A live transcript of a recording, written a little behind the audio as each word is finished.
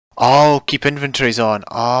Oh, keep inventories on.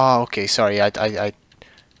 Oh, okay. Sorry, I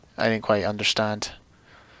didn't quite understand.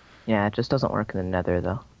 Yeah, it just doesn't work in the Nether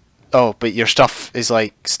though. Oh, but your stuff is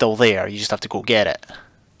like still there. You just have to go get it.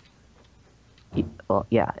 Well,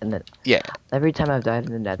 yeah, and then Yeah. every time I've died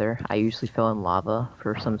in the Nether, I usually fell in lava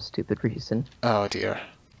for some stupid reason. Oh dear.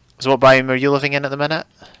 So what biome are you living in at the minute?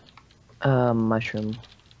 Mushroom.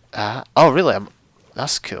 Oh really?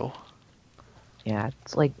 That's cool. Yeah,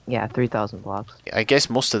 it's like, yeah, 3,000 blocks. I guess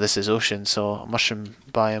most of this is ocean, so mushroom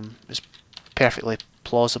biome is perfectly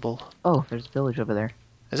plausible. Oh, there's a village over there.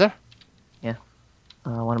 Is there? Yeah.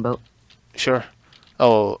 Want a boat? Sure.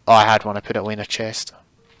 Oh, I had one. I put it away in a chest.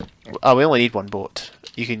 Oh, we only need one boat.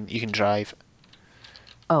 You can drive.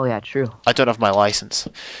 Oh, yeah, true. I don't have my license.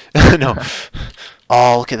 No.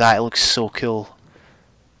 Oh, look at that. It looks so cool.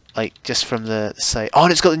 Like, just from the side. Oh,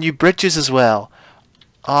 and it's got the new bridges as well.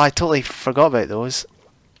 Oh, I totally forgot about those.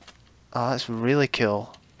 Oh, that's really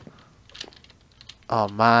cool. Oh,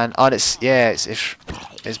 man. Oh, and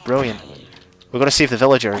it's brilliant. We've got to save the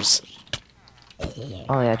villagers.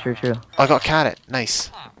 Oh, yeah, true, true. Oh, I got a carrot.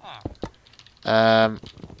 Nice. Look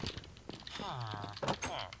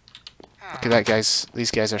at that, guys.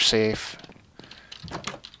 These guys are safe.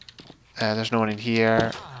 There's no one in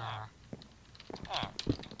here.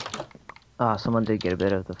 Oh, someone did get a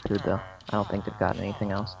bit of the food, though. I don't think they've gotten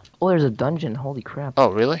anything else. Oh, there's a dungeon. Holy crap.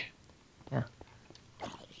 Oh, really? Yeah.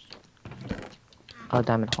 Oh,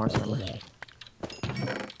 diamond horse armor.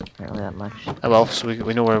 Not really that much. Oh well, so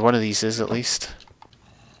we know where one of these is at least.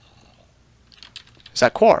 Is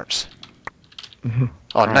that quartz?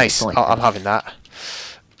 Oh, nice. Oh, I'm having that.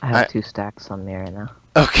 I have 2 stacks on me right now.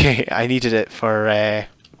 Okay, I needed it for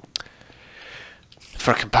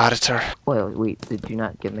comparator. Wait, did you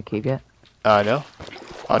not get in the cave yet? No.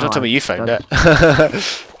 Oh, don't tell me you found it.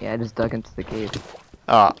 Yeah, I just dug into the cave.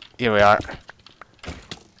 Ah, here we are.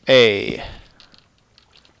 Hey.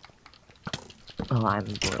 Oh, I'm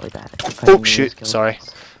really bad at Oh, fighting shoot. these Sorry.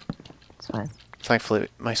 skeletons. It's fine. Thankfully,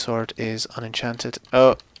 my sword is unenchanted.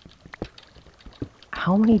 Oh,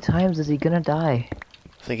 How many times is he gonna die?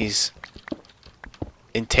 I think he's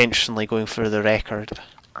intentionally going for the record.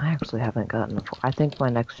 I actually haven't gotten a... I think my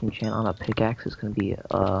next enchant on a pickaxe is gonna be,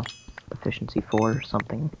 efficiency 4 or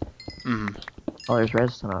something. Oh, there's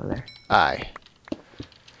redstone over there. Aye.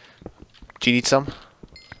 Do you need some?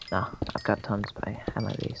 No, I've got tons by at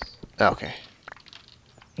my base. Okay.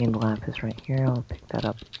 And the lamp is right here, I'll pick that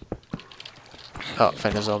up. Oh,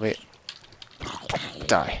 found a zombie.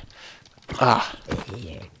 Die. Ah.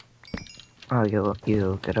 Oh,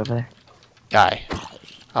 you good over there? Die.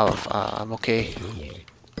 Oh, I'm okay.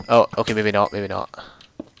 Oh, okay, maybe not, maybe not.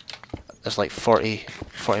 There's like 40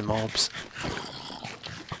 mobs.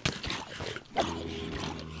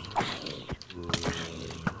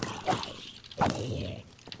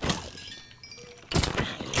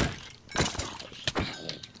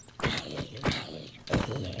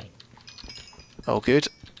 Oh, good.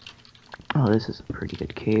 Oh, this is a pretty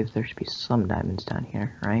good cave. There should be some diamonds down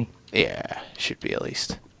here, right? Yeah, should be at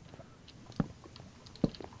least.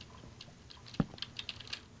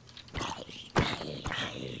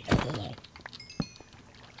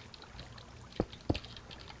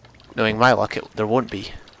 Knowing my luck, there won't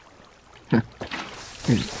be. You're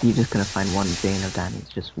just gonna find one vein of diamonds,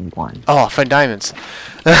 just one. Oh, I found diamonds.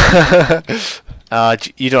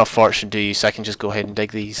 You don't have fortune, do you? So I can just go ahead and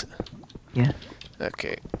dig these. Yeah.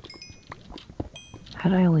 Okay. How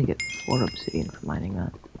did I only get 4 obsidian for mining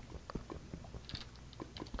that?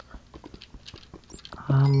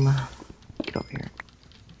 Get over here.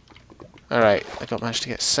 Alright, I managed to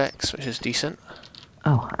get 6, which is decent.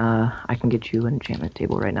 Oh, I can get you an enchantment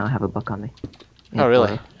table right now. I have a book on me. Oh,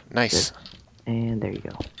 really? Nice. And there you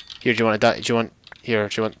go. Here, do you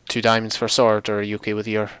want 2 diamonds for a sword, or are you okay with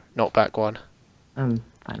your knockback one? I'm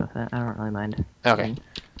fine with that. I don't really mind. Okay.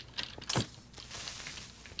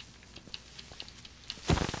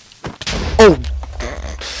 Oh!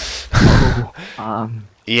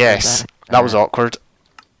 Yes, that was awkward.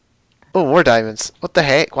 Oh, more diamonds. What the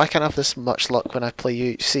heck? Why can't I have this much luck when I play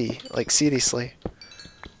UHC? Like, seriously.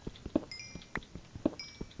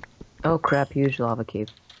 Oh crap, huge lava cave.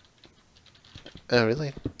 Oh,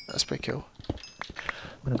 really? That's pretty cool. I'm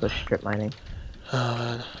gonna go strip mining. Oh,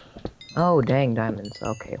 man. Oh, dang, diamonds.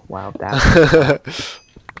 Okay, wow, that's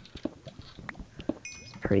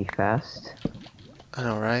pretty fast. I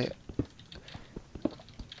know, right?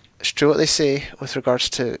 It's true what they say with regards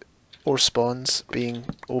to ore spawns being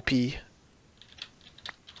OP.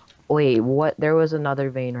 Wait, what? There was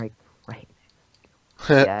another vein right.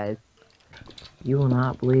 Yeah. You will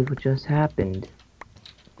not believe what just happened.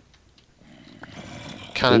 8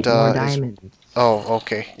 more Canada diamonds. Oh,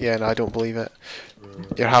 okay. Yeah, no, I don't believe it.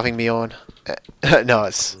 You're having me on. No,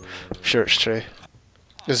 I'm sure it's true.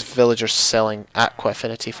 This villager's selling Aqua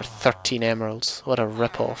Affinity for 13 emeralds. What a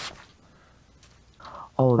rip-off.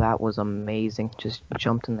 Oh, that was amazing. Just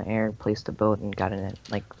jumped in the air, placed a boat, and got in it.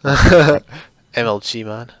 Like, MLG,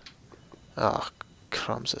 man. Oh,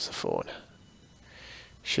 crumbs, it's a phone.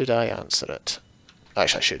 Should I answer it?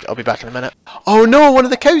 Actually, I should. I'll be back in a minute. Oh no, one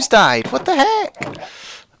of the cows died! What the heck?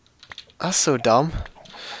 That's so dumb.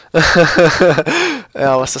 Yeah,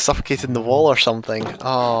 I must have suffocated in the wall or something.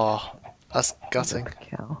 Oh, that's gutting.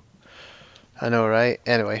 cow. I know, right?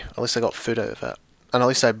 Anyway, at least I got food out of it. And at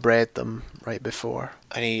least I bred them right before.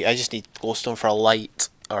 I just need glowstone for a light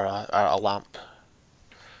or a lamp.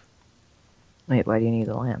 Wait, why do you need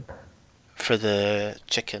a lamp? For the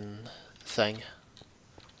chicken thing.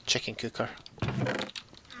 Chicken cooker.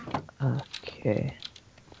 Okay.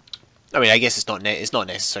 I mean, I guess it's not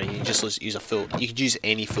necessary. You can just use a full. You could use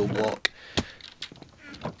any full block.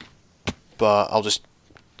 But I'll just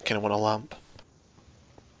kind of want a lamp.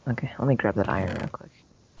 Okay, let me grab that iron real quick.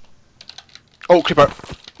 Oh, creeper!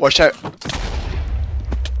 Watch out!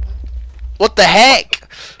 What the heck?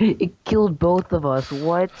 It killed both of us.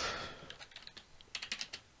 What?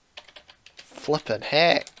 Flippin'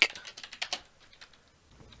 heck!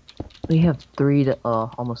 We have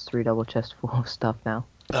almost 3 double chests full of stuff now.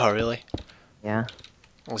 Oh, really? Yeah.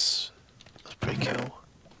 That's pretty cool.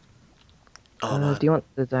 Oh man. Do you want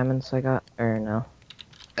the diamonds I got, or no?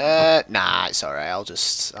 Nah, it's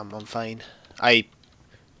alright. I'm fine. I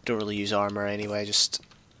don't really use armor anyway.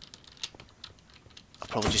 I'll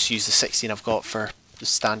probably just use the 16 I've got for the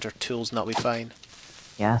standard tools, and that'll be fine.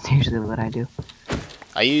 Yeah, that's usually what I do.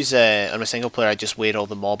 I use on my single player. I just wear all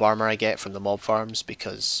the mob armor I get from the mob farms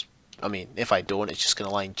because, I mean, if I don't, it's just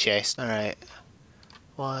gonna lie in chest. All right,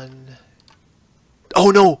 one. Oh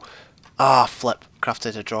no! Ah, flip!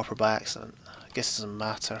 Crafted a dropper by accident. I guess it doesn't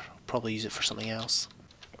matter. I'll probably use it for something else.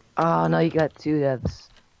 Oh no, you got 2 deaths.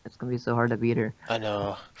 It's gonna be so hard to beat her. I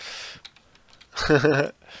know.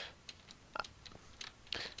 I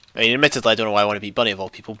mean, admittedly, I don't know why I want to beat Bunny of all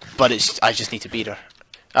people, but I just need to beat her.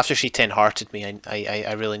 After she 10-hearted me,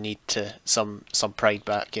 I really need some pride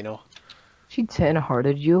back, you know. She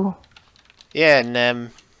 10-hearted you? Yeah,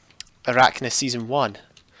 in Arachne Season 1.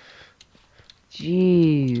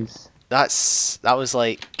 Jeez. That was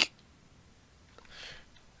like,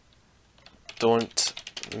 don't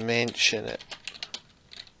mention it.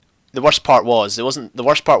 The worst part wasn't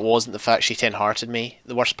the fact she 10-hearted me.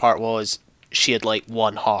 The worst part was she had like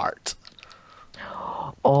 1 heart.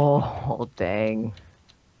 Oh, dang.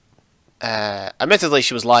 Admittedly,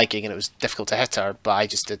 she was lagging and it was difficult to hit her, but I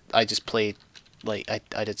just played like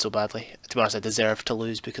I did so badly. To be honest, I deserved to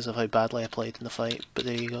lose because of how badly I played in the fight. But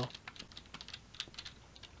there you go.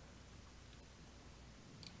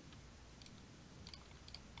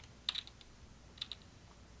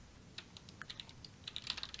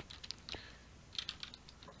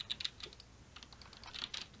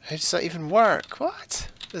 How does that even work? What?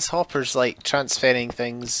 This hopper's like transferring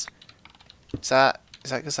things. Is that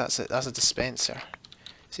because that's a dispenser?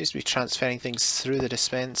 It seems to be transferring things through the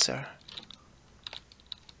dispenser.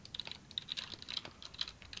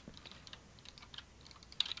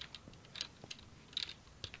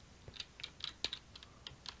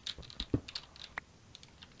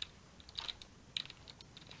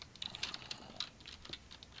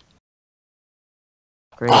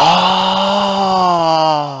 Great. Ah!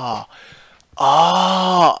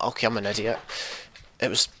 Ah! Okay, I'm an idiot. It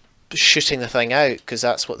was shooting the thing out because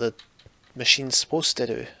that's what the machine's supposed to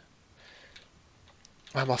do.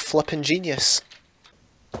 I'm a flippin' genius.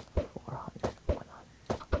 400.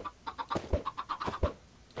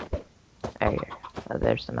 There you go. Oh,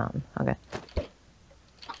 there's the mountain. Okay.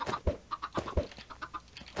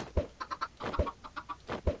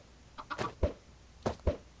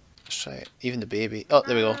 Let's try it. Even the baby. Oh,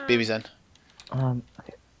 there we go. Baby's in. Okay.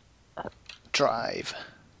 Drive.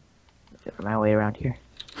 Figure my way around here.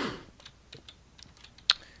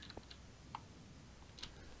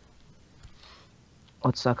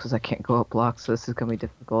 What sucks is I can't go up blocks, so this is gonna be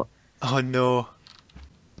difficult. Oh no.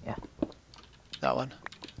 Yeah. That one.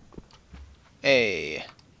 Hey.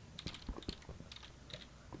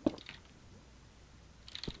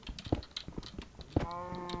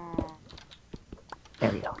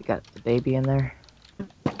 There we go. We got the baby in there.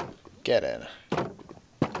 Get in.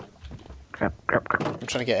 Grab. I'm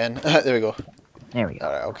trying to get in. There we go. There we go.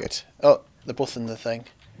 Alright, all good. Oh, they're both in the thing.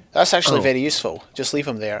 That's actually Oh. very useful. Just leave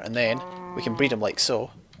them there, and then we can breed them like so.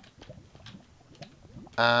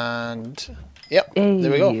 And yep,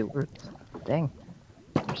 there we go. Dang.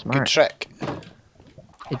 We're Good smart. trick.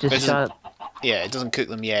 It just This is- shot Yeah, it doesn't cook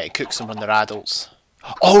them yet. It cooks them when they're adults.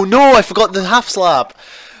 Oh no! I forgot the half slab.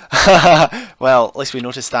 Well, at least we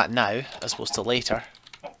noticed that now, as opposed to later.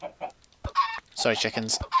 Sorry,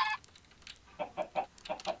 chickens.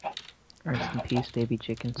 Rest in peace, baby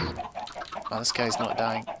chickens. Oh, this guy's not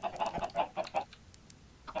dying.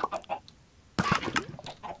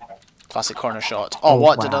 Classic corner shot. Oh,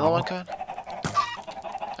 what? Wow. Did another one come in?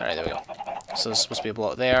 Alright, there we go. So there's supposed to be a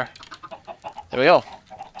block there. There we go.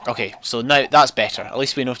 Okay, so now that's better. At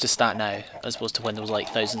least we noticed that now, as opposed to when there was like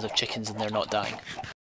thousands of chickens and they're not dying.